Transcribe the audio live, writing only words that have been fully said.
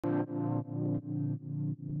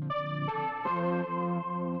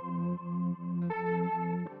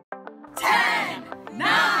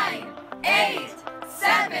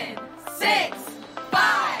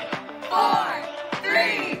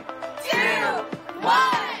one.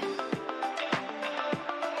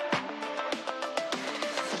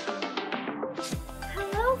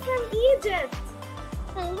 Hello from Egypt.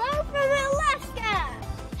 Hello from Alaska.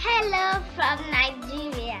 Hello from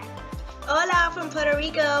Nigeria. Hola from Puerto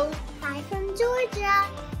Rico. Hi from Georgia.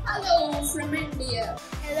 Hello from India.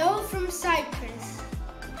 Hello from Cyprus.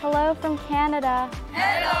 Hello from Canada.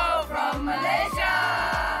 Hello from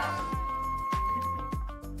Malaysia.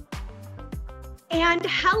 And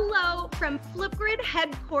hello from Flipgrid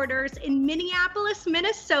headquarters in Minneapolis,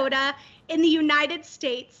 Minnesota in the United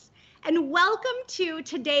States. And welcome to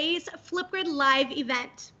today's Flipgrid Live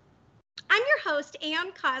Event. I'm your host,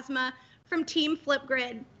 Ann Cosma from Team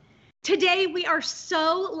Flipgrid. Today, we are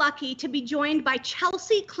so lucky to be joined by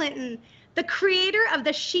Chelsea Clinton, the creator of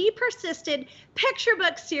the She Persisted picture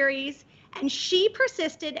book series and She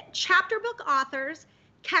Persisted chapter book authors,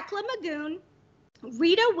 Kekla Magoon,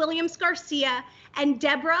 Rita Williams-Garcia, and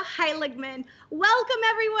Deborah Heiligman. Welcome,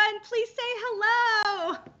 everyone. Please say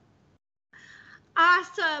hello.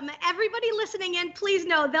 Awesome. Everybody listening in, please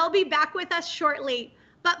know they'll be back with us shortly.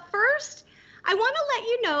 But first, I want to let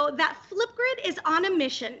you know that Flipgrid is on a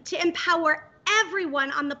mission to empower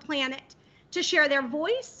everyone on the planet to share their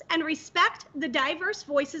voice and respect the diverse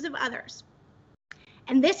voices of others.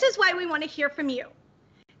 And this is why we want to hear from you.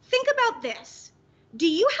 Think about this. Do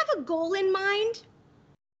you have a goal in mind?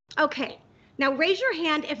 Okay, now raise your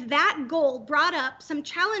hand if that goal brought up some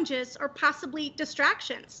challenges or possibly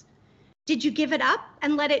distractions. Did you give it up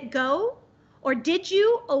and let it go, or did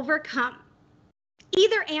you overcome?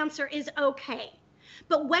 Either answer is okay.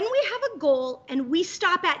 But when we have a goal and we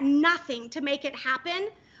stop at nothing to make it happen,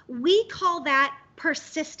 we call that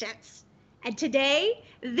persistence. And today,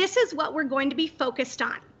 this is what we're going to be focused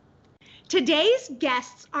on. Today's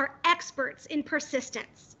guests are experts in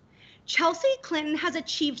persistence. Chelsea Clinton has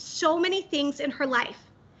achieved so many things in her life.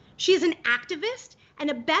 She is an activist and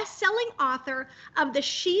a best-selling author of the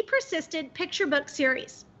She Persisted picture book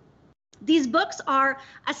series. These books are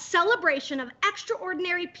a celebration of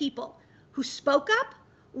extraordinary people who spoke up,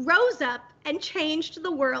 rose up, and changed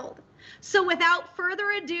the world. So without further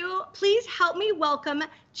ado, please help me welcome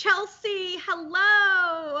Chelsea.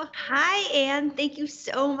 Hello. Hi, Anne. Thank you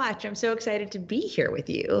so much. I'm so excited to be here with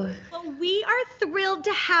you. Well, we are thrilled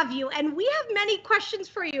to have you, and we have many questions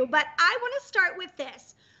for you, but I want to start with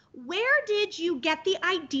this. Where did you get the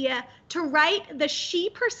idea to write the She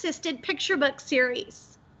Persisted picture book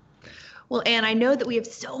series? Well, Anne, I know that we have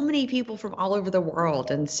so many people from all over the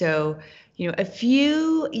world. And so, a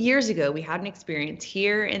few years ago, we had an experience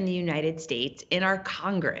here in the United States in our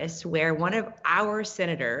Congress where one of our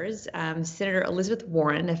senators, Senator Elizabeth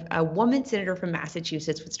Warren, a woman senator from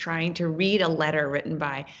Massachusetts, was trying to read a letter written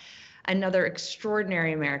by another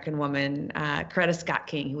extraordinary American woman, Coretta Scott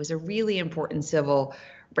King, who was a really important civil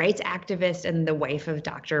rights activist and the wife of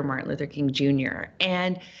Dr. Martin Luther King Jr.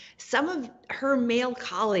 And some of her male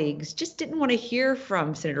colleagues just didn't want to hear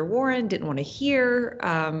from Senator Warren, didn't want to hear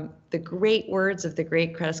the great words of the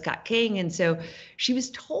great Coretta Scott King. And so she was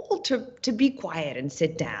told to be quiet and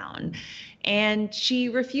sit down. And she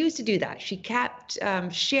refused to do that. She kept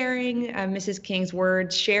sharing Mrs. King's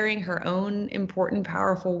words, sharing her own important,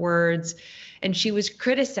 powerful words. And she was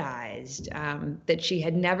criticized that she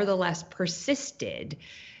had nevertheless persisted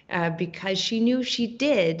because she knew she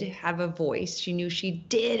did have a voice. She knew she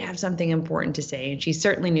did have something important to say. And she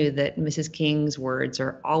certainly knew that Mrs. King's words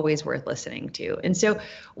are always worth listening to. And so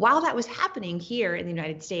while that was happening here in the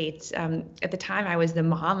United States, at the time I was the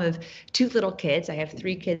mom of 2 little kids. I have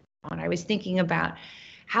 3 kids. And I was thinking about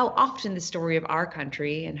how often the story of our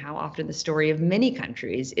country and how often the story of many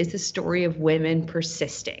countries is the story of women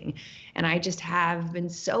persisting. And I just have been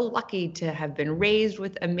so lucky to have been raised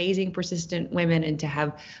with amazing, persistent women and to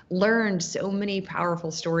have learned so many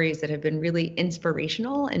powerful stories that have been really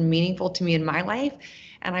inspirational and meaningful to me in my life.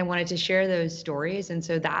 And I wanted to share those stories. And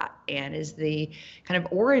so that, Anne, is the kind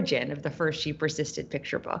of origin of the first She Persisted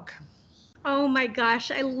picture book. Oh my gosh,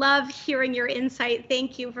 I love hearing your insight.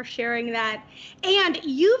 Thank you for sharing that. And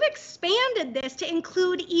you've expanded this to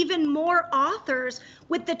include even more authors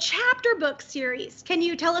with the chapter book series. Can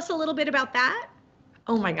you tell us a little bit about that?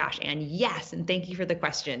 Oh my gosh, Anne, yes, and thank you for the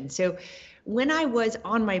question. So when I was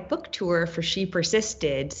on my book tour for She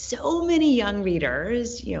Persisted, so many young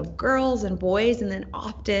readers, girls and boys, and then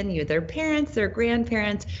often, their parents, their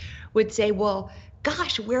grandparents would say, well,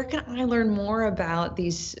 gosh, where can I learn more about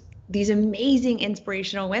these amazing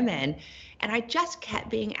inspirational women? And I just kept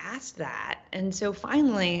being asked that. And so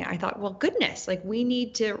finally I thought, well, goodness, like we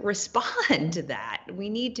need to respond to that. We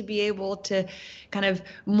need to be able to kind of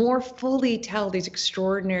more fully tell these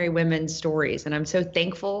extraordinary women's stories. And I'm so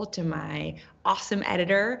thankful to my awesome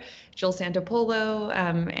editor, Jill Santopolo,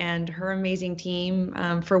 and her amazing team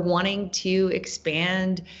for wanting to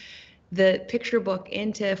expand the picture book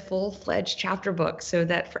into full-fledged chapter books, so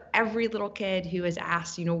that for every little kid who is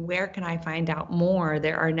asked, where can I find out more,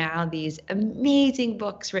 there are now these amazing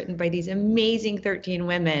books written by these amazing 13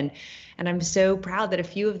 women. And I'm so proud that a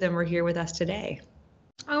few of them are here with us today.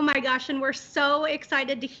 Oh my gosh, and we're so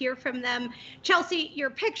excited to hear from them. Chelsea, your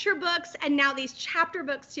picture books and now these chapter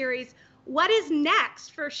book series, what is next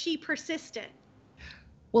for She Persisted?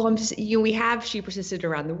 Well, we have She Persisted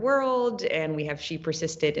around the world, and we have She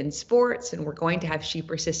Persisted in sports, and we're going to have She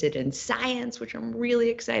Persisted in science, which I'm really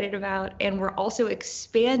excited about. And we're also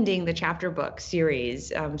expanding the chapter book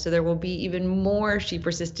series. So there will be even more She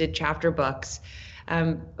Persisted chapter books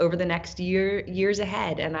over the next years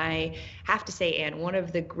ahead. And I have to say, Anne, one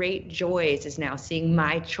of the great joys is now seeing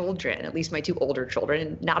my children, at least my two older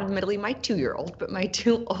children, not admittedly my 2-year-old, but my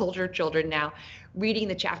two older children now reading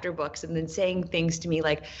the chapter books and then saying things to me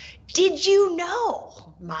like, did you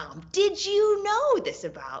know, Mom, did you know this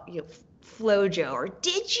about Flojo? Or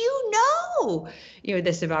did you know,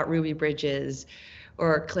 this about Ruby Bridges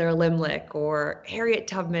or Clara Limlick or Harriet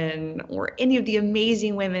Tubman or any of the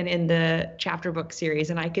amazing women in the chapter book series?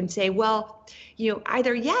 And I can say, well,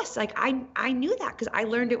 either yes, like I knew that because I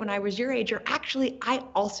learned it when I was your age, or actually I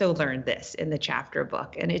also learned this in the chapter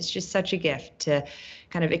book. And it's just such a gift to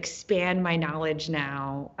kind of expand my knowledge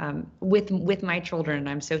now with my children. And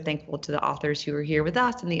I'm so thankful to the authors who are here with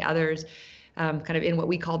us and the others kind of in what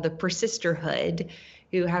we call the persisterhood,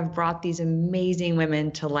 who have brought these amazing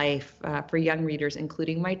women to life for young readers,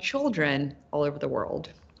 including my children all over the world.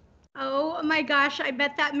 Oh my gosh, I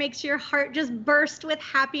bet that makes your heart just burst with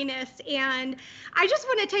happiness. And I just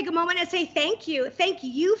want to take a moment and say thank you. Thank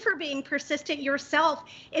you for being persistent yourself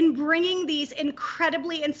in bringing these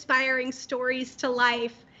incredibly inspiring stories to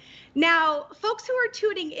life. Now, folks who are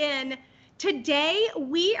tuning in, today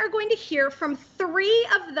we are going to hear from 3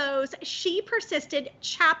 of those She Persisted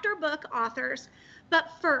chapter book authors. But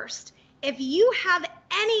first, if you have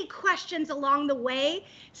any questions along the way,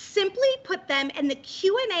 simply put them in the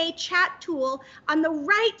Q&A chat tool on the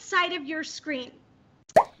right side of your screen.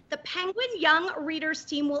 The Penguin Young Readers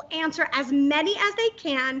team will answer as many as they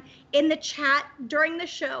can in the chat during the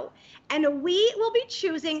show, and we will be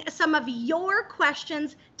choosing some of your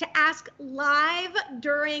questions to ask live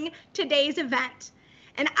during today's event.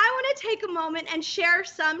 And I want to take a moment and share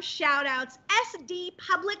some shout outs. SD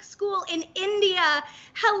Public School in India.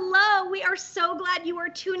 Hello, we are so glad you are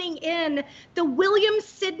tuning in. The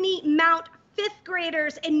Williams-Sydney Mount 5th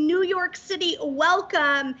graders in New York City,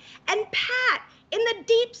 welcome. And Pat in the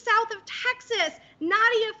deep south of Texas,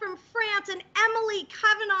 Nadia from France, and Emily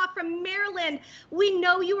Kavanaugh from Maryland. We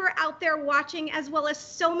know you are out there watching, as well as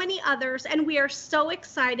so many others, and we are so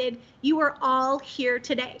excited you are all here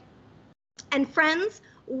today. And friends,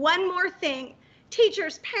 one more thing.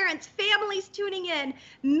 Teachers, parents, families tuning in,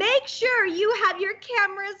 make sure you have your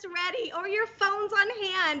cameras ready or your phones on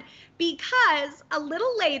hand, because a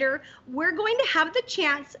little later, we're going to have the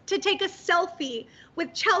chance to take a selfie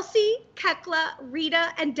with Chelsea, Kekla, Rita,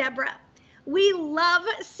 and Deborah. We love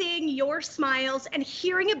seeing your smiles and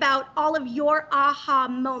hearing about all of your aha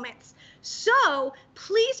moments. So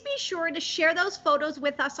please be sure to share those photos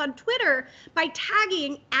with us on Twitter by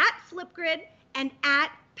tagging @Flipgrid and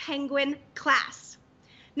 @PenguinClass.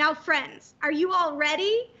 Now, friends, are you all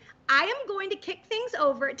ready? I am going to kick things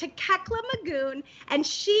over to Kekla Magoon, and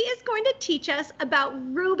she is going to teach us about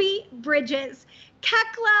Ruby Bridges.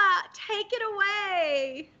 Kekla, take it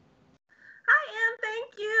away. Hi, Anne,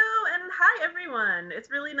 thank you, and hi, everyone.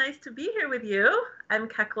 It's really nice to be here with you. I'm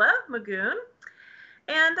Kekla Magoon,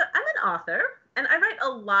 and I'm an author, and I write a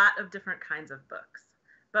lot of different kinds of books.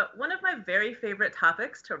 But one of my very favorite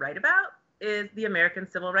topics to write about is the American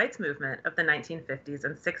Civil Rights Movement of the 1950s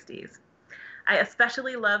and 60s. I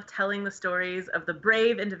especially love telling the stories of the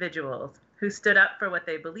brave individuals who stood up for what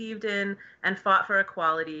they believed in and fought for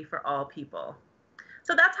equality for all people.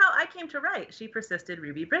 So that's how I came to write She Persisted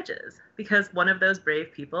Ruby Bridges, because one of those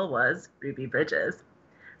brave people was Ruby Bridges.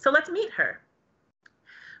 So let's meet her.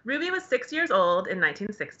 Ruby was 6 years old in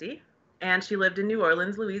 1960, and she lived in New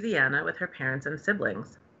Orleans, Louisiana with her parents and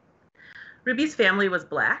siblings. Ruby's family was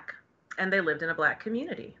Black, and they lived in a Black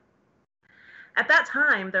community. At that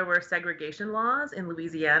time, there were segregation laws in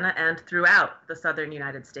Louisiana and throughout the southern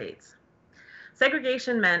United States.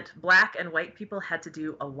 Segregation meant Black and white people had to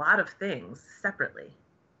do a lot of things separately.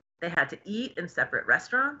 They had to eat in separate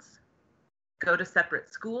restaurants, go to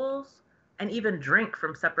separate schools, and even drink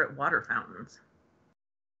from separate water fountains.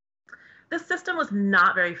 This system was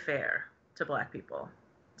not very fair to Black people,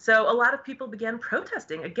 so a lot of people began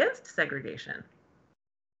protesting against segregation.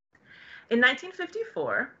 In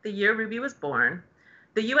 1954, the year Ruby was born,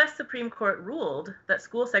 the US Supreme Court ruled that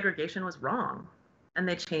school segregation was wrong, and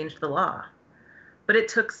they changed the law. But it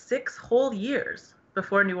took 6 whole years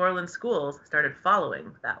before New Orleans schools started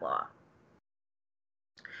following that law.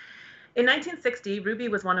 In 1960, Ruby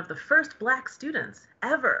was one of the first Black students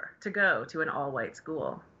ever to go to an all-white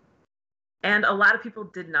school. And a lot of people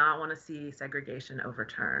did not want to see segregation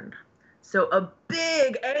overturned. So a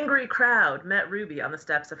big, angry crowd met Ruby on the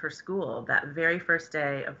steps of her school that very first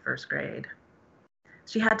day of first grade.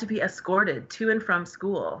 She had to be escorted to and from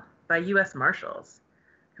school by US Marshals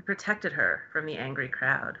who protected her from the angry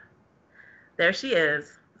crowd. There she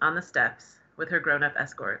is on the steps with her grown-up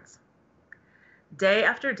escorts. Day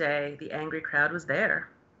after day, the angry crowd was there.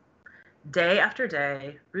 Day after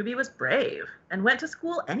day, Ruby was brave and went to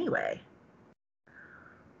school anyway.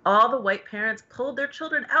 All the white parents pulled their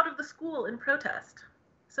children out of the school in protest.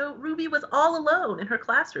 So Ruby was all alone in her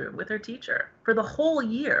classroom with her teacher for the whole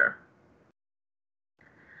year.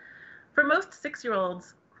 For most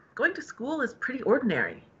 6-year-olds, going to school is pretty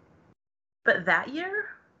ordinary. But that year,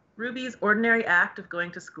 Ruby's ordinary act of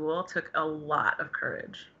going to school took a lot of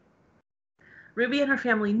courage. Ruby and her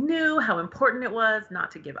family knew how important it was not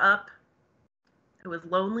to give up. It was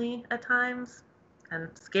lonely at times and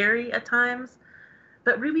scary at times,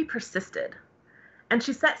 but Ruby persisted. And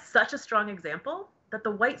she set such a strong example that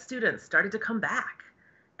the white students started to come back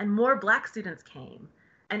and more Black students came.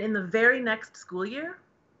 And in the very next school year,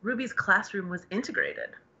 Ruby's classroom was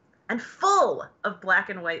integrated and full of Black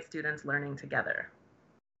and white students learning together.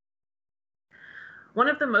 One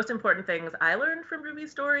of the most important things I learned from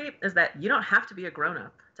Ruby's story is that you don't have to be a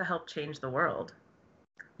grown-up to help change the world.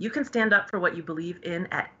 You can stand up for what you believe in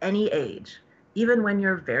at any age, even when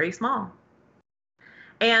you're very small.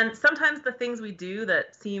 And sometimes the things we do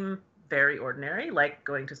that seem very ordinary, like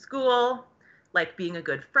going to school, like being a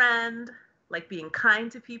good friend, like being kind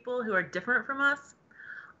to people who are different from us,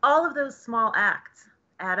 all of those small acts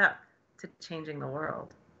add up to changing the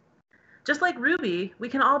world. Just like Ruby, we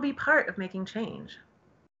can all be part of making change.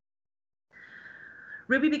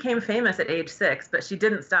 Ruby became famous at age 6, but she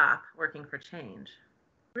didn't stop working for change.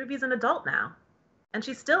 Ruby's an adult now, and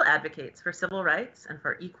she still advocates for civil rights and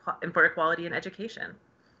for equality in education.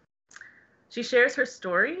 She shares her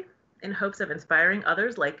story in hopes of inspiring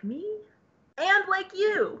others like me and like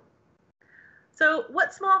you. So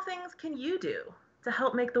what small things can you do to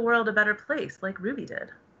help make the world a better place like Ruby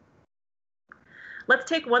did? Let's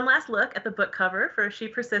take one last look at the book cover for She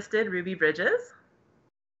Persisted, Ruby Bridges.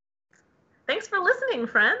 Thanks for listening,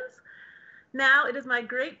 friends. Now it is my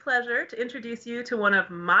great pleasure to introduce you to one of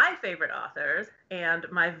my favorite authors and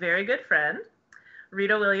my very good friend,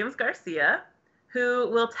 Rita Williams-Garcia, who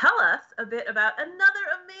will tell us a bit about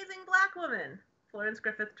another amazing Black woman, Florence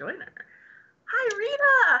Griffith Joyner. Hi,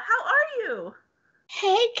 Rita. How are you?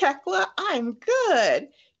 Hey, Kekla. I'm good.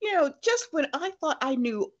 Just when I thought I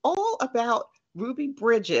knew all about Ruby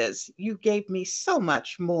Bridges, you gave me so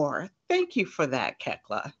much more. Thank you for that,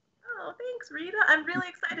 Kekla. Oh, thanks, Rita. I'm really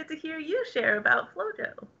excited to hear you share about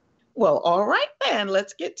Flojo. Well, all right then,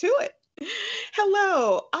 let's get to it.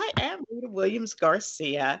 Hello, I am Rita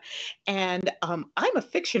Williams-Garcia, and I'm a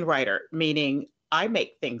fiction writer, meaning I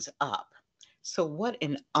make things up. So what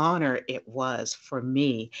an honor it was for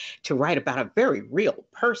me to write about a very real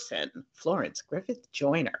person, Florence Griffith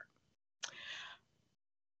Joyner.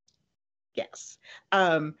 Yes,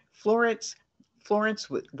 Florence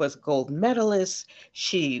was a gold medalist.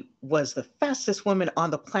 She was the fastest woman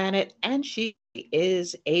on the planet, and she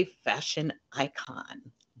is a fashion icon.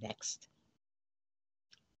 Next.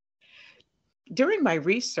 During my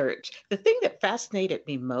research, the thing that fascinated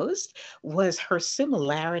me most was her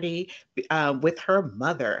similarity with her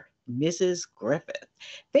mother, Mrs. Griffith.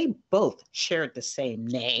 They both shared the same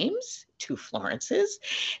names, 2 Florences.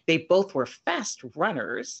 They both were fast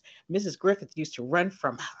runners. Mrs. Griffith used to run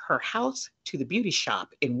from her house to the beauty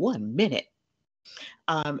shop in 1 minute.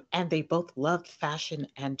 And they both loved fashion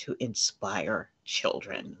and to inspire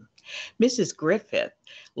children. Mrs. Griffith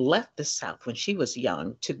left the South when she was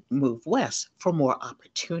young to move west for more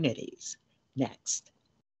opportunities. Next.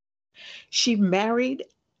 She married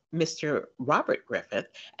Mr. Robert Griffith,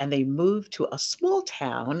 and they moved to a small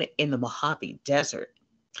town in the Mojave Desert.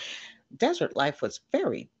 Desert life was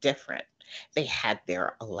very different. They had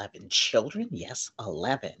their 11 children, yes,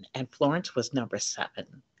 11, and Florence was number 7.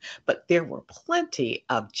 But there were plenty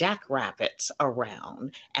of jackrabbits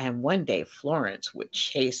around, and one day Florence would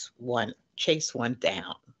chase one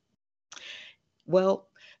down. Well,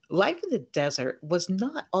 life in the desert was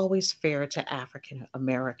not always fair to African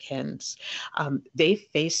Americans. They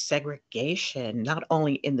faced segregation not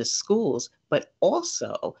only in the schools but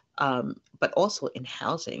also in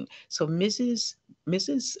housing. So Mrs.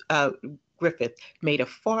 Griffith made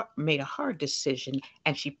a hard decision,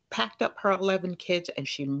 and she packed up her 11 kids and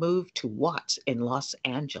she moved to Watts in Los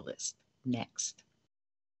Angeles. Next.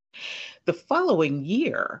 The following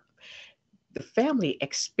year, the family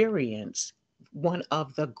experienced one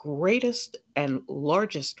of the greatest and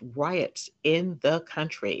largest riots in the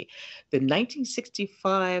country. The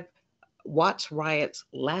 1965 Watts riots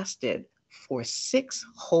lasted for 6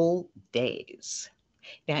 whole days.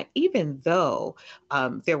 Now, even though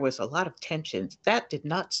there was a lot of tensions, that did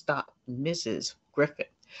not stop Mrs. Griffith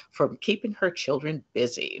from keeping her children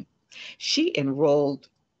busy. She enrolled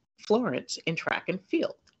Florence in track and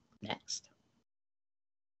field. Next.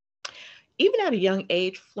 Even at a young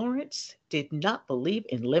age, Florence did not believe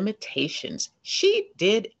in limitations. She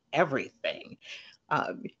did everything.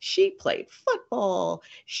 She played football.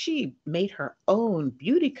 She made her own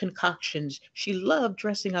beauty concoctions. She loved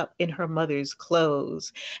dressing up in her mother's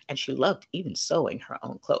clothes, and she loved even sewing her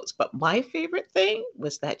own clothes. But my favorite thing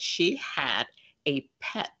was that she had a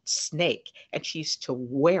pet snake, and she used to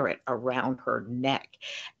wear it around her neck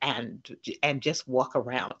and just walk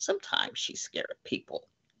around. Sometimes she scared people.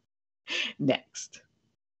 Next.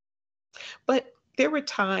 But there were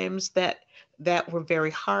times that were very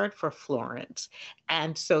hard for Florence,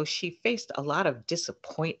 and so she faced a lot of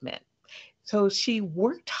disappointment. So she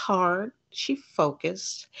worked hard, she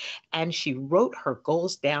focused, and she wrote her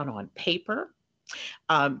goals down on paper,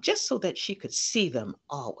 just so that she could see them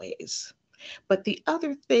always. But the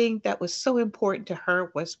other thing that was so important to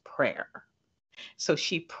her was prayer. So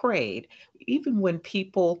she prayed even when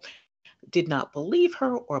people did not believe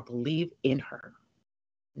her or believe in her.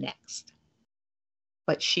 Next.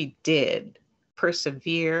 But she did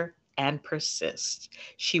persevere and persist.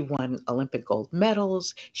 She won Olympic gold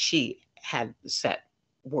medals. She had set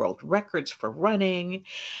world records for running.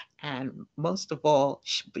 And most of all,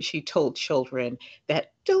 she told children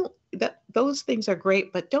that those things are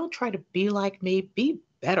great, but don't try to be like me, be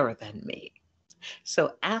better than me.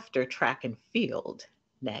 So after track and field,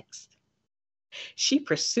 next, she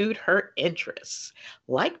pursued her interests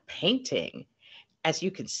like painting. As you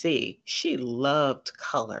can see, she loved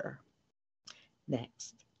color.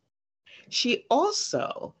 Next. She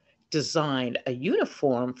also designed a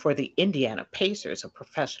uniform for the Indiana Pacers, a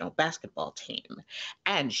professional basketball team.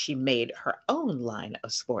 And she made her own line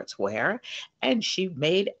of sportswear, and she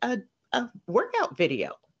made a workout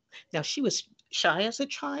video. Now, she was shy as a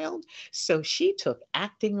child, so she took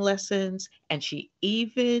acting lessons, and she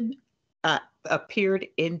even appeared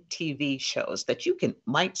in TV shows that you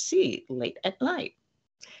might see late at night.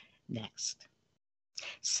 Next.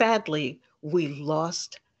 Sadly, we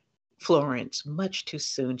lost Florence much too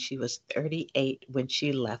soon. She was 38 when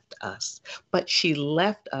she left us, but she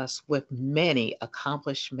left us with many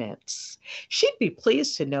accomplishments. She'd be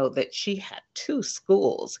pleased to know that she had 2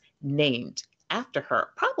 schools named after her,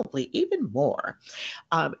 probably even more.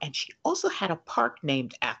 And she also had a park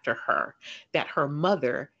named after her that her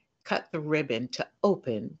mother cut the ribbon to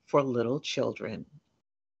open for little children.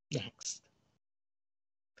 Next.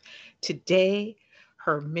 Today,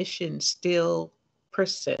 her mission still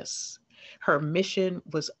persists. Her mission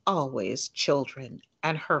was always children,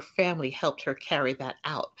 and her family helped her carry that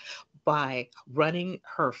out by running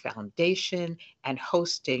her foundation and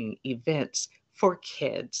hosting events for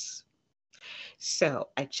kids. So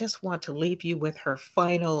I just want to leave you with her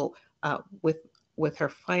final with her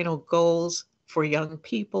final goals for young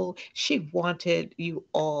people. She wanted you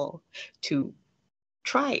all to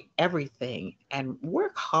try everything and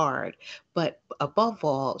work hard, but above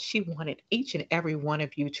all, she wanted each and every one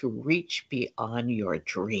of you to reach beyond your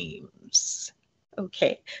dreams.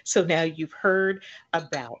 Okay, so now you've heard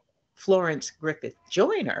about Florence Griffith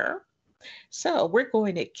Joyner. So we're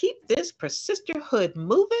going to keep this persisterhood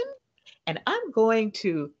moving, and I'm going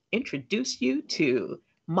to introduce you to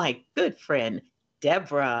my good friend,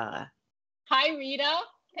 Deborah. Hi, Rita.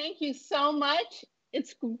 Thank you so much.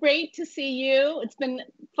 It's great to see you. It's been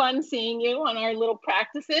fun seeing you on our little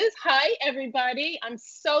practices. Hi, everybody. I'm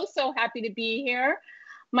so happy to be here.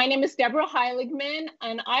 My name is Deborah Heiligman,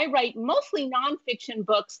 and I write mostly nonfiction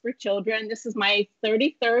books for children. This is my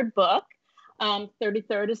 33rd book.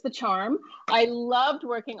 33rd is the charm. I loved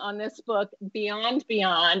working on this book, Beyond,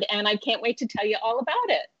 and I can't wait to tell you all about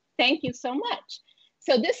it. Thank you so much.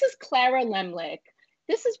 So this is Clara Lemlich.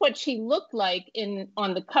 This is what she looked like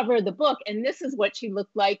on the cover of the book, and this is what she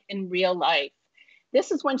looked like in real life.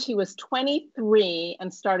 This is when she was 23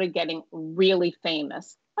 and started getting really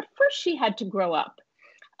famous. But first she had to grow up.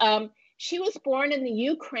 She was born in the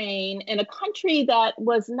Ukraine, in a country that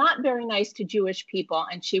was not very nice to Jewish people,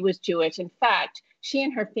 and she was Jewish. In fact, she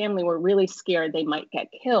and her family were really scared they might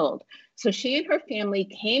get killed. So she and her family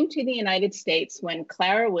came to the United States when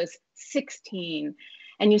Clara was 16.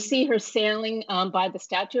 And you see her sailing by the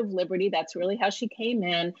Statue of Liberty. That's really how she came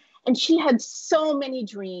in. And she had so many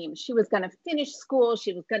dreams. She was going to finish school.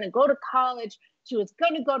 She was going to go to college. She was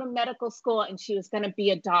going to go to medical school, and she was going to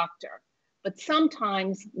be a doctor. But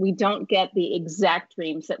sometimes we don't get the exact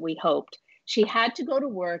dreams that we hoped. She had to go to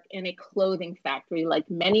work in a clothing factory like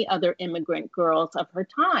many other immigrant girls of her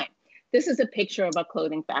time. This is a picture of a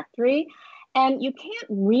clothing factory. And you can't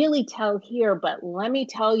really tell here, but let me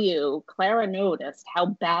tell you, Clara noticed how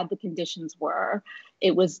bad the conditions were.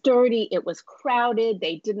 It was dirty, it was crowded,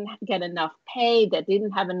 they didn't get enough pay, they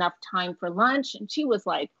didn't have enough time for lunch. And she was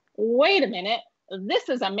like, wait a minute, this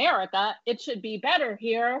is America, it should be better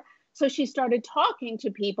here. So she started talking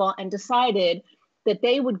to people and decided that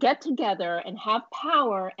they would get together and have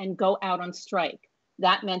power and go out on strike.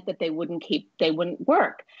 That meant that they wouldn't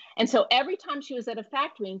work. And so every time she was at a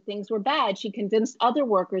factory and things were bad, she convinced other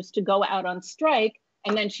workers to go out on strike,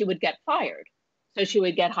 and then she would get fired. So she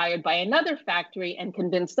would get hired by another factory and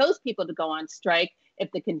convince those people to go on strike if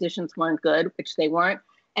the conditions weren't good, which they weren't,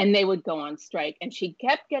 and they would go on strike. And she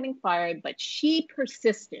kept getting fired, but she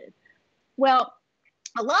persisted. Well,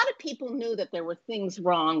 a lot of people knew that there were things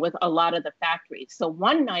wrong with a lot of the factories. So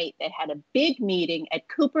one night they had a big meeting at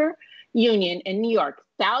Cooper Union in New York.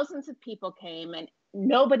 Thousands of people came, and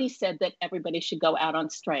nobody said that everybody should go out on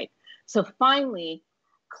strike. So finally,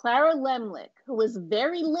 Clara Lemlich, who was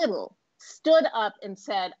very little, stood up and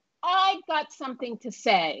said, I've got something to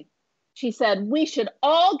say. She said, we should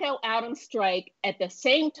all go out on strike at the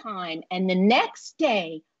same time. And the next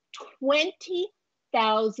day,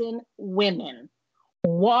 20,000 women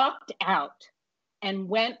walked out and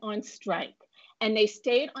went on strike. And they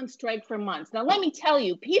stayed on strike for months. Now, let me tell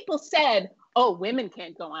you, people said, oh, women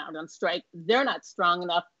can't go out on strike. They're not strong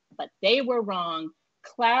enough, but they were wrong.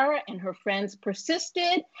 Clara and her friends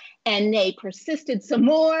persisted, and they persisted some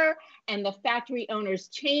more. And the factory owners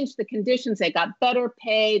changed the conditions. They got better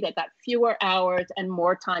pay, they got fewer hours and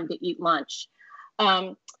more time to eat lunch.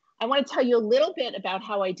 I want to tell you a little bit about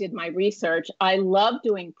how I did my research. I love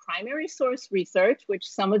doing primary source research, which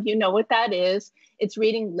some of you know what that is. It's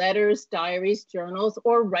reading letters, diaries, journals,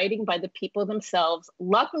 or writing by the people themselves.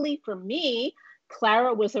 Luckily for me,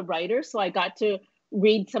 Clara was a writer, so I got to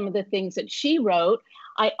read some of the things that she wrote.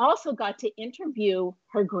 I also got to interview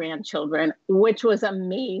her grandchildren, which was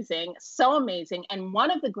amazing, so amazing. And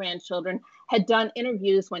one of the grandchildren had done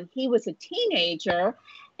interviews when he was a teenager.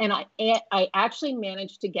 And I actually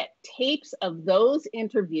managed to get tapes of those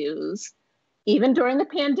interviews, even during the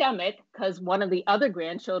pandemic, because one of the other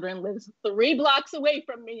grandchildren lives 3 blocks away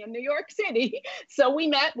from me in New York City. So we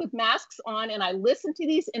met with masks on, and I listened to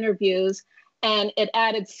these interviews, and it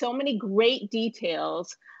added so many great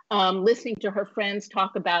details, listening to her friends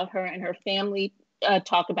talk about her and her family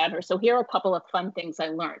talk about her. So here are a couple of fun things I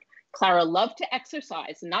learned. Clara loved to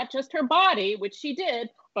exercise, not just her body, which she did,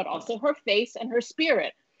 but also her face and her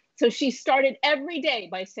spirit. So she started every day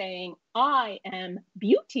by saying, I am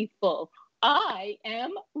beautiful. I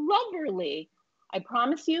am loverly. I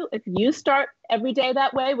promise you, if you start every day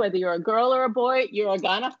that way, whether you're a girl or a boy, you're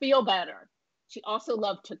gonna feel better. She also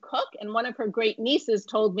loved to cook. And one of her great nieces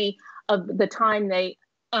told me of the time they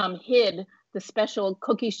hid the special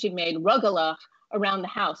cookies she made, rugelach, around the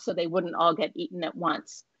house so they wouldn't all get eaten at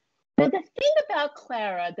once. But the thing about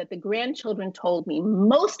Clara that the grandchildren told me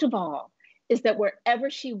most of all is that wherever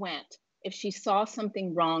she went, if she saw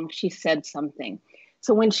something wrong, she said something.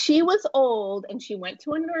 So when she was old and she went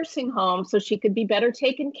to a nursing home so she could be better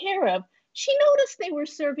taken care of, she noticed they were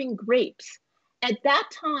serving grapes. At that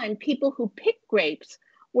time, people who picked grapes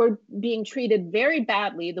were being treated very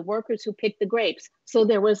badly, the workers who picked the grapes. So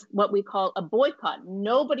there was what we call a boycott.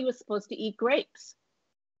 Nobody was supposed to eat grapes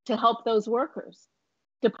to help those workers,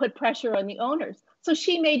 to put pressure on the owners. So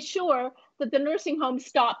she made sure that the nursing home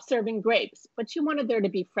stopped serving grapes, but she wanted there to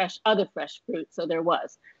be other fresh fruit, so there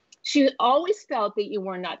was. She always felt that you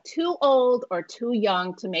were not too old or too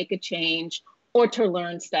young to make a change or to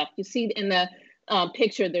learn stuff. You see in the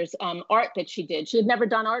picture, there's art that she did. She had never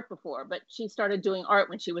done art before, but she started doing art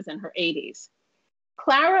when she was in her 80s.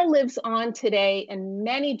 Clara lives on today in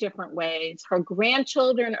many different ways. Her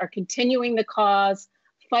grandchildren are continuing the cause,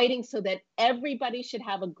 fighting so that everybody should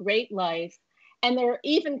have a great life. And there are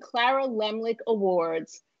even Clara Lemlich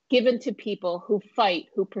Awards given to people who fight,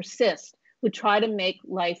 who persist, who try to make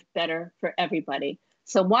life better for everybody.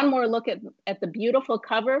 So one more look at the beautiful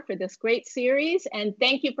cover for this great series. And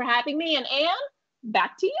thank you for having me. And Anne,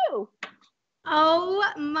 back to you. Oh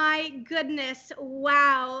my goodness.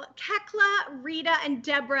 Wow. Kekla, Rita, and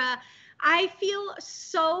Deborah, I feel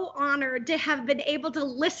so honored to have been able to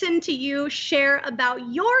listen to you share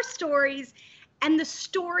about your stories and the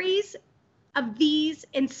stories of these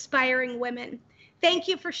inspiring women. Thank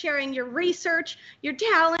you for sharing your research, your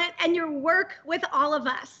talent, and your work with all of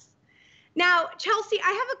us. Now, Chelsea,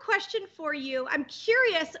 I have a question for you. I'm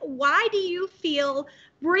curious, why do you feel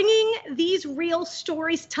bringing these real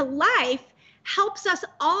stories to life helps us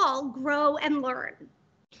all grow and learn?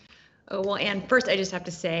 Oh, well, Anne, first I just have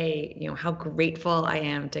to say, how grateful I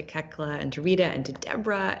am to Kekla and to Rita and to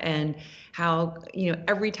Deborah, and how,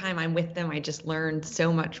 every time I'm with them, I just learn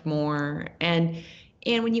so much more. And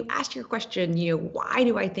when you ask your question, why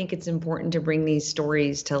do I think it's important to bring these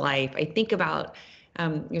stories to life? I think about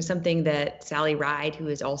something that Sally Ride, who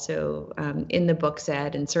is also in the book,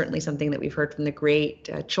 said, and certainly something that we've heard from the great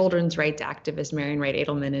children's rights activist Marian Wright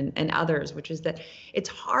Edelman and others, which is that it's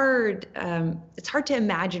hard to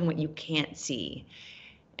imagine what you can't see.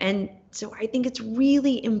 And so I think it's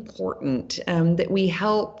really important that we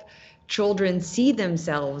help children see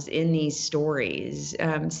themselves in these stories,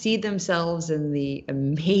 see themselves in the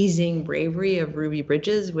amazing bravery of Ruby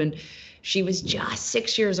Bridges when she was just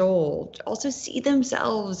 6 years old. Also see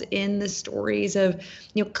themselves in the stories of,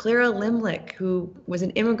 Clara Lemlich, who was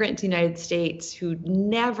an immigrant to the United States, who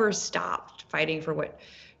never stopped fighting for what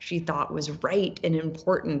she thought was right and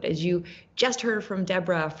important. As you just heard from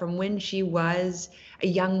Deborah, from when she was a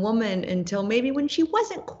young woman until maybe when she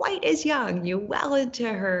wasn't quite as young, well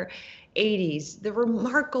into her 80s, the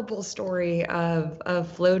remarkable story of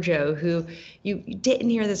Flojo, who you didn't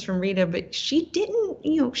hear this from Rita, but she didn't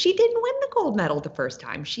win the gold medal the first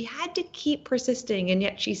time. She had to keep persisting, and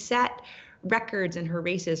yet she set records in her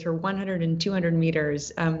races, her 100 and 200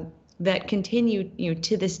 meters, that continue,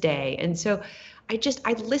 to this day. And so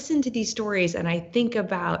I listen to these stories and I think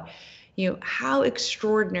about, how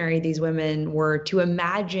extraordinary these women were to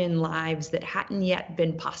imagine lives that hadn't yet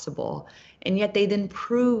been possible. And yet they then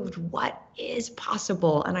proved what is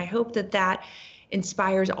possible. And I hope that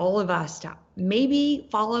inspires all of us to maybe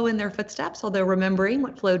follow in their footsteps, although remembering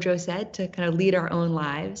what Flojo said, to kind of lead our own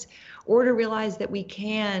lives, or to realize that we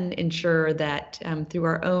can ensure that through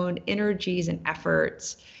our own energies and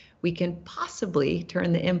efforts, we can possibly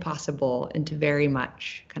turn the impossible into very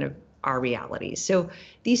much kind of our reality. So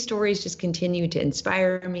these stories just continue to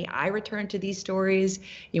inspire me. I return to these stories,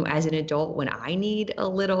 as an adult when I need a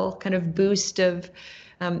little kind of boost of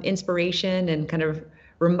inspiration and kind of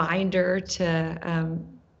reminder to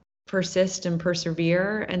persist and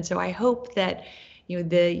persevere. And so I hope that,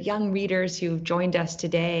 the young readers who've joined us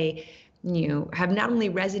today, have not only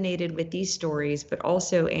resonated with these stories, but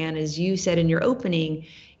also, Anne, as you said in your opening,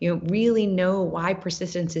 really know why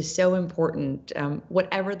persistence is so important,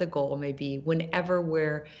 whatever the goal may be, whenever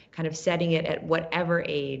we're kind of setting it at whatever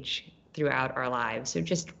age throughout our lives. So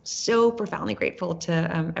just so profoundly grateful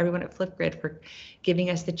to everyone at Flipgrid for giving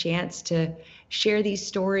us the chance to share these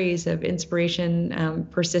stories of inspiration,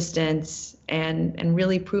 persistence, and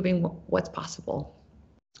really proving what's possible.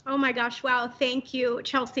 Oh my gosh, wow. Thank you,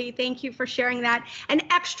 Chelsea. Thank you for sharing that. An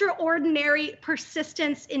extraordinary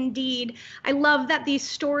persistence indeed. I love that these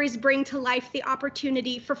stories bring to life the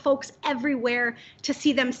opportunity for folks everywhere to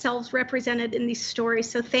see themselves represented in these stories.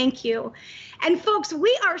 So thank you. And folks,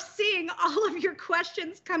 we are seeing all of your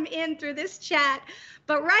questions come in through this chat.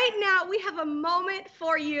 But right now we have a moment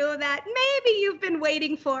for you that maybe you've been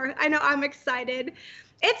waiting for. I know I'm excited.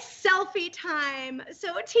 It's selfie time.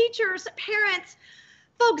 So teachers, parents,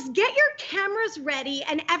 folks, get your cameras ready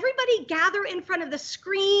and everybody gather in front of the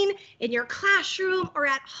screen in your classroom or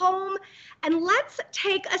at home, and let's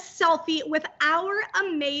take a selfie with our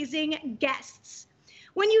amazing guests.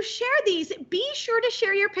 When you share these, be sure to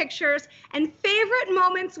share your pictures and favorite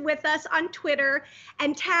moments with us on Twitter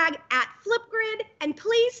and tag @Flipgrid, and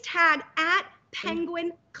please tag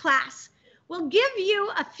 @PenguinClass. We'll give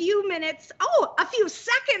you a few minutes, a few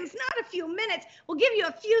seconds, not a few minutes. We'll give you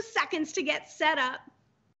a few seconds to get set up.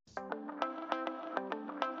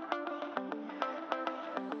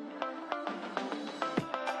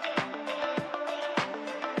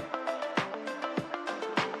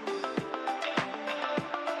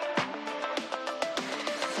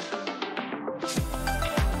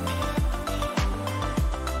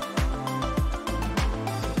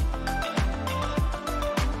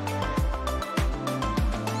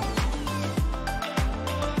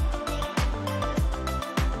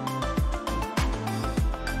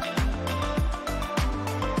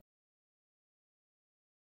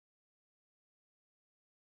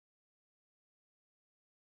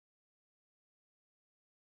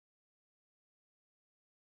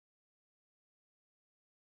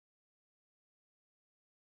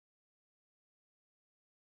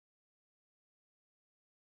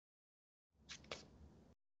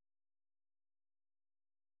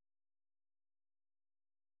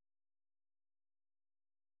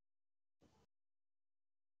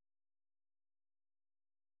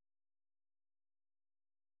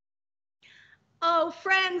 Oh,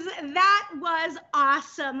 friends, that was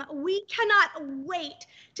awesome. We cannot wait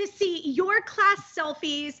to see your class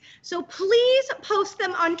selfies. So please post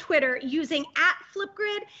them on Twitter using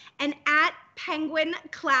 @Flipgrid and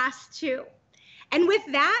 @PenguinClass2. And with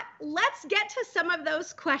that, let's get to some of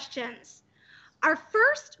those questions. Our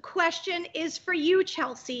first question is for you,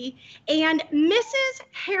 Chelsea, and Mrs.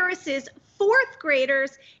 Harris's 4th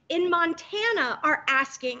graders in Montana are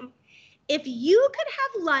asking, if you could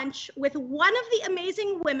have lunch with one of the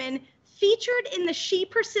amazing women featured in the She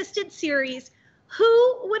Persisted series,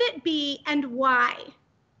 who would it be and why?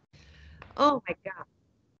 Oh my God.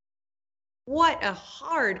 What a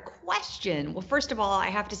hard question. Well, first of all, I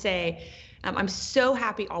have to say, I'm so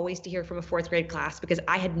happy always to hear from a 4th grade class because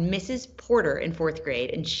I had Mrs. Porter in 4th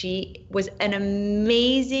grade and she was an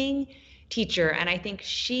amazing teacher. And I think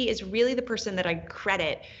she is really the person that I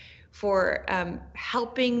credit for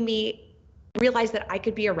helping me realize that I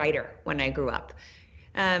could be a writer when I grew up.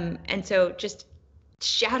 And so just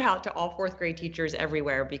shout out to all 4th grade teachers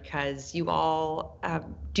everywhere because you all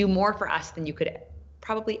do more for us than you could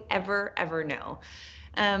probably ever know.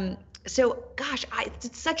 So gosh,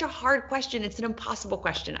 it's such a hard question. It's an impossible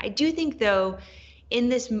question. I do think though, in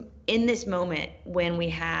this moment when we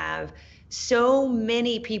have so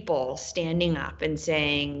many people standing up and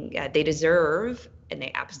saying they deserve, and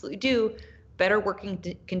they absolutely do, better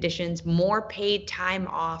working conditions, more paid time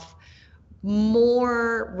off,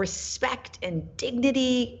 more respect and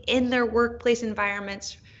dignity in their workplace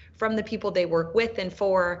environments from the people they work with and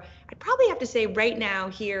for. I'd probably have to say right now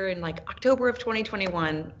here in like October of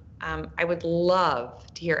 2021, I would love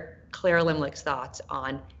to hear Clara Limlick's thoughts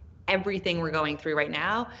on everything we're going through right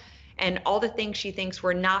now and all the things she thinks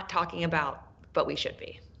we're not talking about, but we should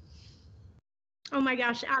be. Oh my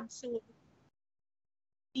gosh, absolutely.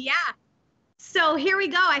 Yeah. So here we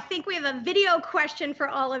go. I think we have a video question for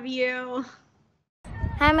all of you.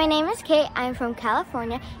 Hi, my name is Kate. I'm from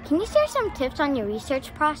California. Can you share some tips on your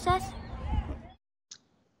research process?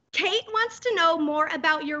 Kate wants to know more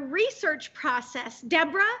about your research process.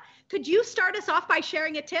 Deborah, could you start us off by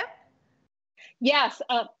sharing a tip? Yes.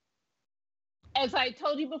 As I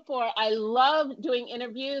told you before, I love doing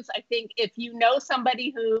interviews. I think if you know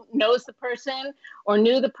somebody who knows the person or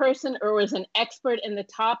knew the person or was an expert in the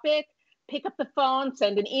topic, pick up the phone,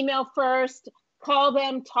 send an email first, call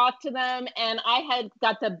them, talk to them. And I had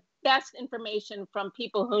got the best information from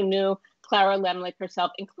people who knew Clara Lemlich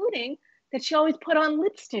herself, including that she always put on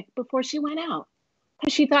lipstick before she went out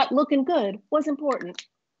because she thought looking good was important.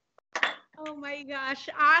 Oh my gosh,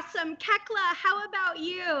 awesome. Kekla, how about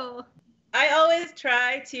you? I always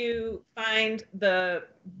try to find the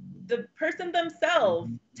person themselves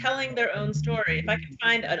telling their own story. If I can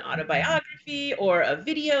find an autobiography or a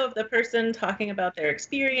video of the person talking about their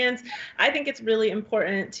experience, I think it's really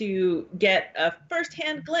important to get a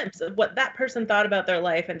firsthand glimpse of what that person thought about their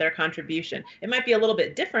life and their contribution. It might be a little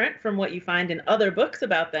bit different from what you find in other books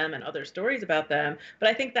about them and other stories about them, but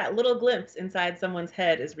I think that little glimpse inside someone's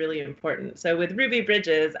head is really important. So with Ruby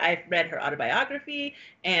Bridges, I read her autobiography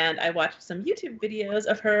and I watched some YouTube videos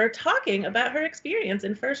of her talking about her experience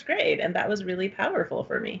in 1st grade, and that was really powerful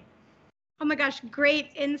for me. Oh my gosh, great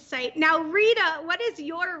insight. Now, Rita, what is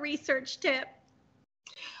your research tip?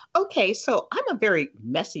 Okay, so I'm a very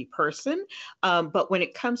messy person, but when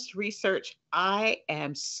it comes to research, I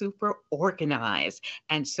am super organized.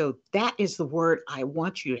 And so that is the word I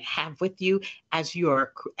want you to have with you as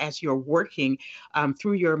you're working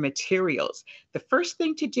through your materials. The first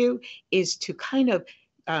thing to do is to kind of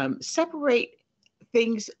separate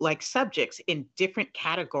things like subjects in different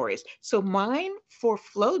categories. So mine for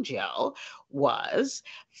Flow Gel was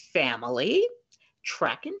family,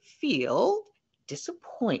 track and field,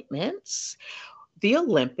 disappointments, the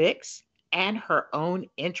Olympics, and her own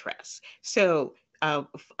interests. So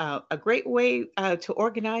a great way to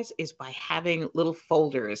organize is by having little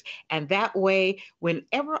folders. And that way,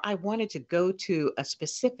 whenever I wanted to go to a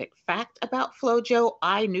specific fact about FloJo,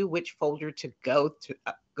 I knew which folder to go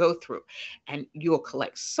through. And you'll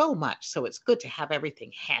collect so much. So it's good to have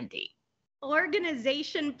everything handy.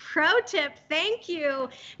 Organization pro tip. Thank you.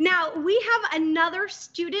 Now we have another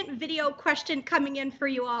student video question coming in for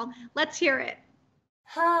you all. Let's hear it.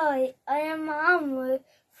 Hi, I am Amr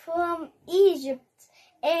from Egypt,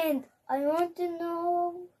 and I want to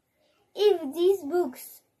know if these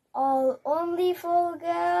books are only for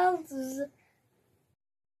girls.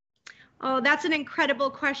 Oh, that's an incredible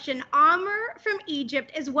question. Amr from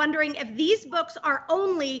Egypt is wondering if these books are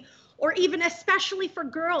only or even especially for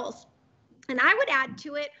girls. And I would add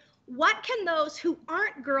to it, what can those who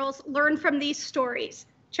aren't girls learn from these stories?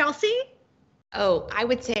 Chelsea? Oh, I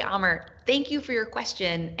would say, Amr, thank you for your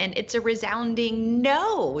question. And it's a resounding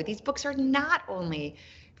no. These books are not only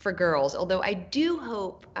for girls, although I do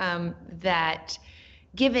hope that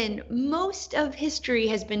given most of history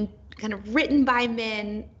has been kind of written by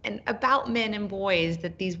men and about men and boys,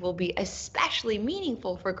 that these will be especially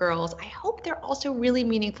meaningful for girls. I hope they're also really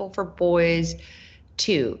meaningful for boys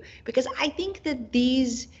too, because I think that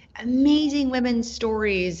these amazing women's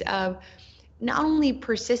stories of not only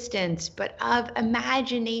persistence, but of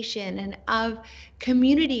imagination and of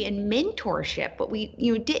community and mentorship. What we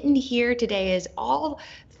didn't hear today is all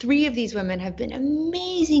three of these women have been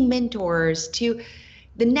amazing mentors to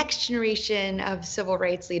the next generation of civil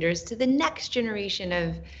rights leaders, to the next generation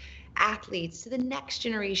of athletes, to the next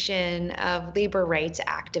generation of labor rights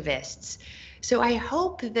activists. So I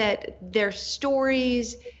hope that their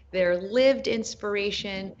stories, their lived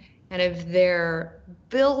inspiration, kind of their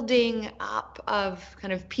building up of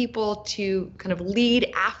kind of people to kind of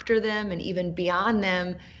lead after them and even beyond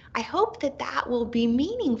them, I hope that that will be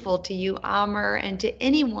meaningful to you, Amr, and to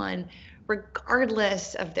anyone,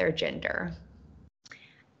 regardless of their gender.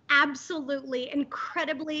 Absolutely.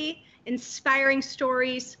 Incredibly inspiring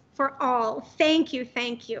stories for all. Thank you.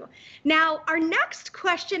 Thank you. Now, our next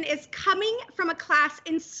question is coming from a class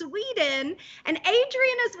in Sweden, and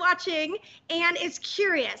Adrian is watching and is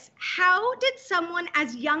curious. How did someone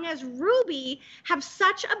as young as Ruby have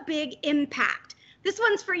such a big impact? This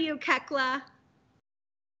one's for you, Kekla.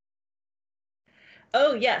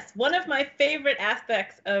 Oh, yes. One of my favorite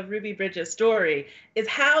aspects of Ruby Bridges' story is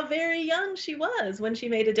how very young she was when she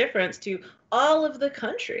made a difference to all of the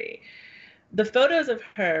country. The photos of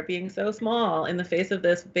her being so small in the face of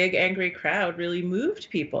this big, angry crowd really moved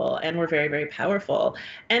people and were very, very powerful.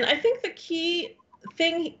 And I think the key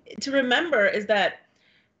thing to remember is that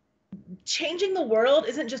changing the world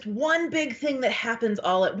isn't just one big thing that happens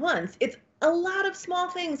all at once. It's a lot of small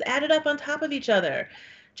things added up on top of each other.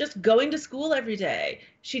 Just going to school every day.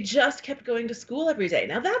 She just kept going to school every day.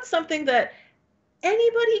 Now that's something that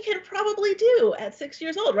anybody can probably do at 6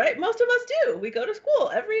 years old, right? Most of us do. We go to school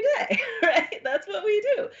every day, right? That's what we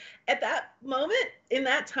do. At that moment, in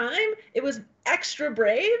that time, it was extra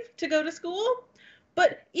brave to go to school.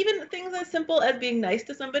 But even things as simple as being nice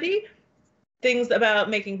to somebody, things about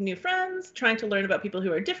making new friends, trying to learn about people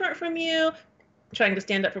who are different from you, trying to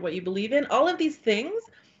stand up for what you believe in, all of these things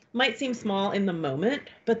might seem small in the moment,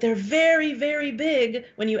 but they're very, very big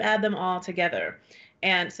when you add them all together.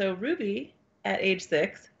 And so Ruby, at age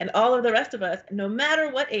 6, and all of the rest of us, no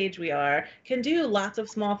matter what age we are, can do lots of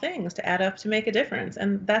small things to add up to make a difference.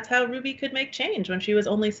 And that's how Ruby could make change when she was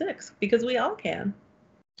only 6, because we all can.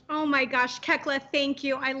 Oh my gosh, Kekla, thank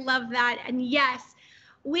you. I love that. And yes,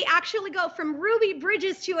 we actually go from Ruby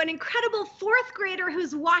Bridges to an incredible 4th grader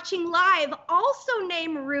who's watching live, also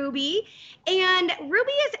named Ruby. And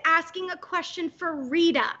Ruby is asking a question for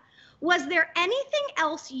Rita. Was there anything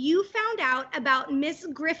else you found out about Miss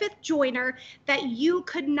Griffith Joyner that you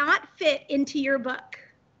could not fit into your book?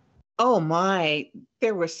 Oh my,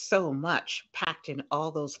 there was so much packed in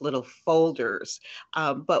all those little folders.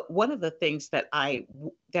 But one of the things that I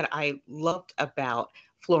loved about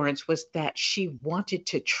Florence was that she wanted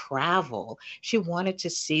to travel. She wanted to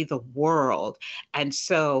see the world. And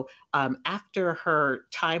so after her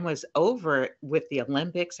time was over with the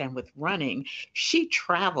Olympics and with running, she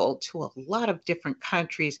traveled to a lot of different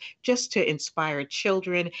countries just to inspire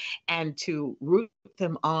children and to root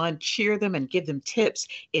them on, cheer them, and give them tips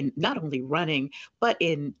in not only running, but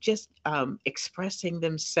in just expressing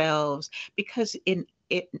themselves. Because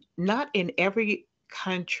not in every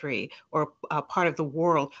country or part of the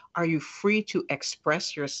world are you free to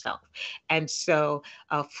express yourself. And so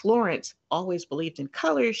Florence always believed in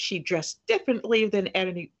colors. She dressed differently than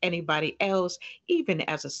anybody else, even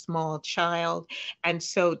as a small child. And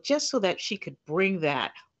so just so that she could bring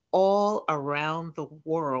that all around the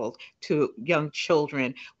world to young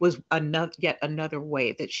children was yet another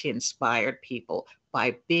way that she inspired people,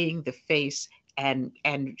 by being the face and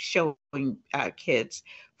showing kids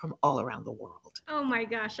from all around the world. Oh my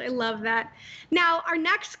gosh, I love that. Now, our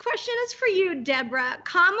next question is for you, Deborah.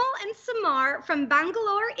 Kamal and Samar from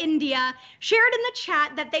Bangalore, India, shared in the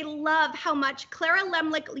chat that they love how much Clara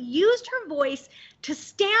Lemlich used her voice to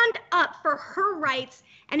stand up for her rights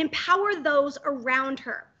and empower those around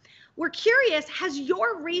her. We're curious, has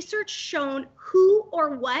your research shown who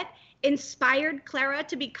or what inspired Clara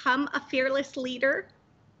to become a fearless leader?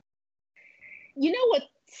 You know what's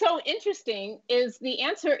so interesting is the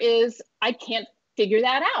answer is I can't figure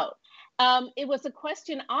that out. It was a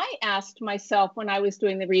question I asked myself when I was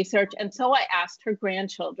doing the research, and so I asked her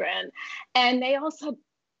grandchildren, and they all said,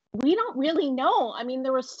 we don't really know. I mean,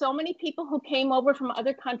 there were so many people who came over from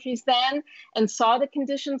other countries then and saw the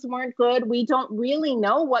conditions weren't good. We don't really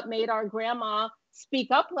know what made our grandma speak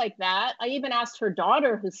up like that. I even asked her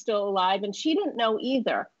daughter, who's still alive, and she didn't know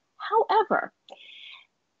either. However,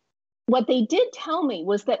 what they did tell me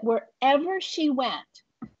was that wherever she went,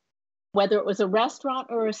 whether it was a restaurant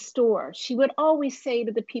or a store, she would always say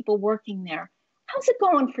to the people working there, "How's it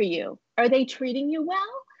going for you? Are they treating you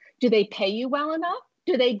well? Do they pay you well enough?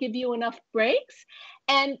 Do they give you enough breaks?"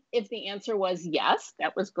 And if the answer was yes,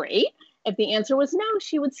 that was great. If the answer was no,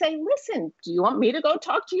 she would say, "Listen, do you want me to go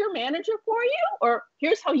talk to your manager for you? Or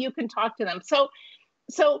here's how you can talk to them." So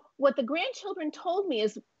what the grandchildren told me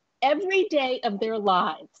is every day of their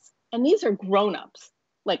lives, and these are grown-ups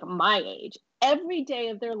like my age, every day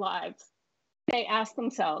of their lives, they ask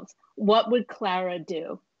themselves, what would Clara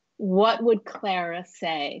do? What would Clara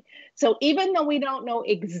say? So even though we don't know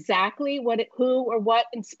exactly who or what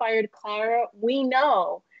inspired Clara, we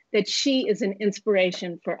know that she is an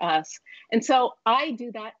inspiration for us. And so I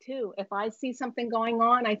do that too. If I see something going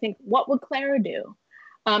on, I think, what would Clara do?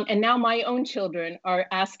 And now my own children are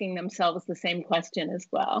asking themselves the same question as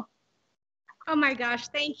well. Oh my gosh,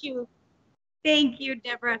 thank you. Thank you,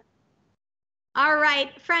 Deborah. All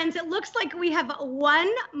right, friends, it looks like we have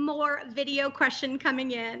one more video question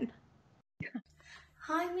coming in.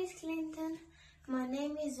 Hi, Miss Clinton. My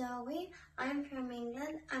name is Zoe. I'm from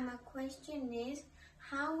England, and my question is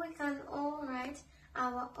how we can all write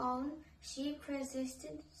our own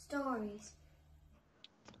Persisted stories.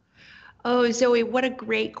 Oh, Zoe, what a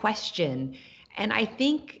great question. And I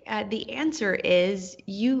think the answer is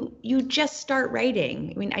you just start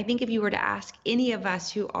writing. I mean, I think if you were to ask any of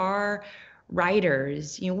us who are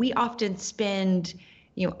writers, we often spend,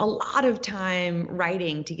 a lot of time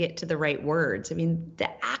writing to get to the right words. I mean, the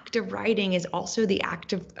act of writing is also the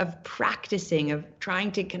act of practicing, of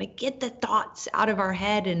trying to kind of get the thoughts out of our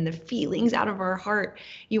head and the feelings out of our heart,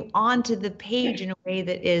 onto the page in a way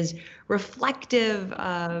that is reflective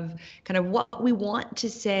of kind of what we want to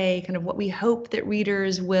say, kind of what we hope that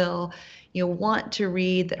readers will, want to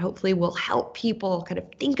read, that hopefully will help people kind of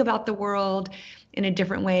think about the world in a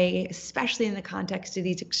different way, especially in the context of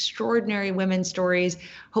these extraordinary women's stories,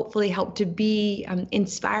 hopefully help to be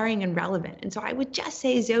inspiring and relevant. And so I would just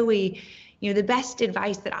say, Zoe, the best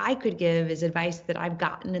advice that I could give is advice that I've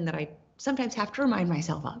gotten and that I sometimes have to remind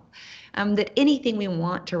myself of, that anything we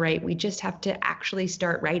want to write, we just have to actually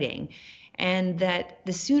start writing. And that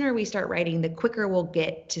the sooner we start writing, the quicker we'll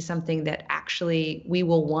get to something that actually we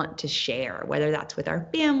will want to share, whether that's with our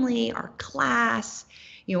family, our class,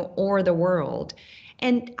 or the world.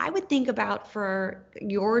 And I would think about, for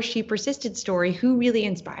your She Persisted story, who really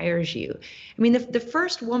inspires you? I mean, the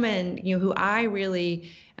first woman, who I really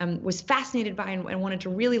was fascinated by and wanted to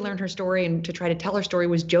really learn her story and to try to tell her story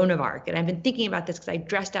was Joan of Arc. And I've been thinking about this because I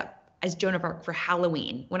dressed up as Joan of Arc for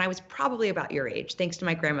Halloween when I was probably about your age, thanks to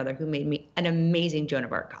my grandmother who made me an amazing Joan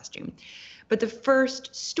of Arc costume. But the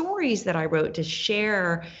first stories that I wrote to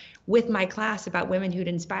share with my class about women who'd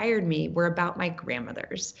inspired me were about my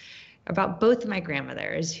grandmothers, about both of my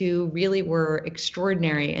grandmothers, who really were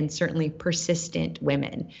extraordinary and certainly persistent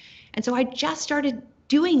women. And so I just started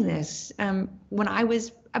doing this when I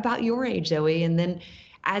was about your age, Zoe. And then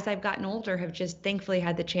as I've gotten older, have just thankfully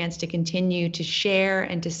had the chance to continue to share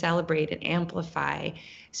and to celebrate and amplify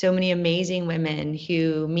so many amazing women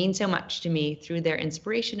who mean so much to me through their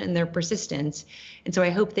inspiration and their persistence. And so I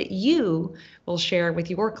hope that you will share with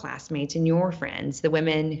your classmates and your friends the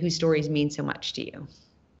women whose stories mean so much to you.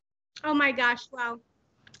 Oh my gosh, wow.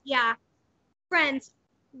 Yeah. Friends,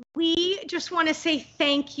 we just want to say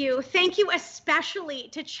thank you. Thank you especially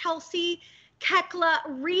to Chelsea, Kekla,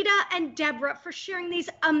 Rita, and Deborah for sharing these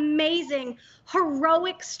amazing,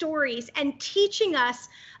 heroic stories and teaching us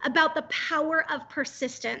about the power of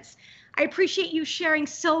persistence. I appreciate you sharing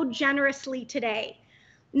so generously today.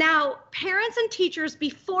 Now, parents and teachers,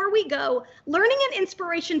 before we go, learning and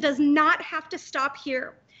inspiration does not have to stop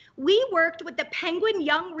here. We worked with the Penguin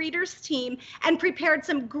Young Readers team and prepared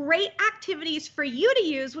some great activities for you to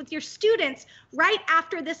use with your students right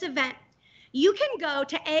after this event. You can go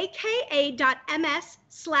to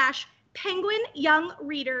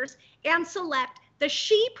aka.ms/penguinyoungreaders and select the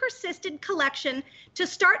She Persisted collection to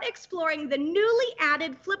start exploring the newly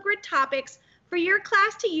added Flipgrid topics for your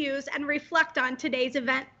class to use and reflect on today's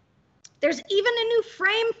event. There's even a new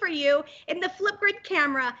frame for you in the Flipgrid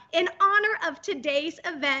camera in honor of today's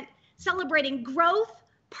event, celebrating growth,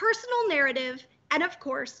 personal narrative, and of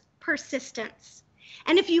course, persistence.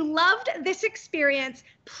 And if you loved this experience,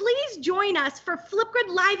 please join us for Flipgrid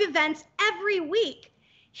Live events every week.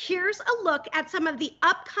 Here's a look at some of the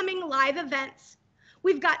upcoming live events.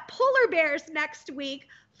 We've got polar bears next week,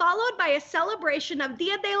 followed by a celebration of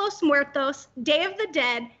Dia de los Muertos, Day of the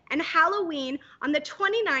Dead, and Halloween on the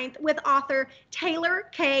 29th with author Taylor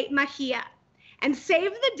K. Mejia. And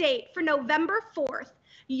save the date for November 4th.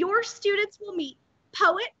 Your students will meet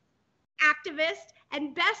poet, activist,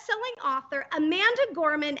 and best-selling author Amanda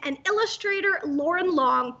Gorman and illustrator Lauren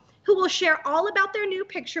Long, who will share all about their new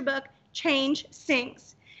picture book, Change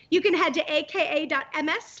Sings. You can head to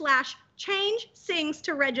aka.ms/Change Sings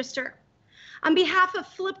to register. On behalf of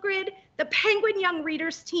Flipgrid, the Penguin Young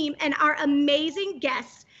Readers team, and our amazing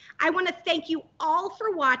guests, I want to thank you all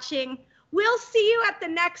for watching. We'll see you at the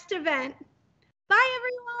next event. Bye,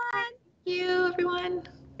 everyone. Thank you, everyone.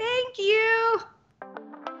 Thank you.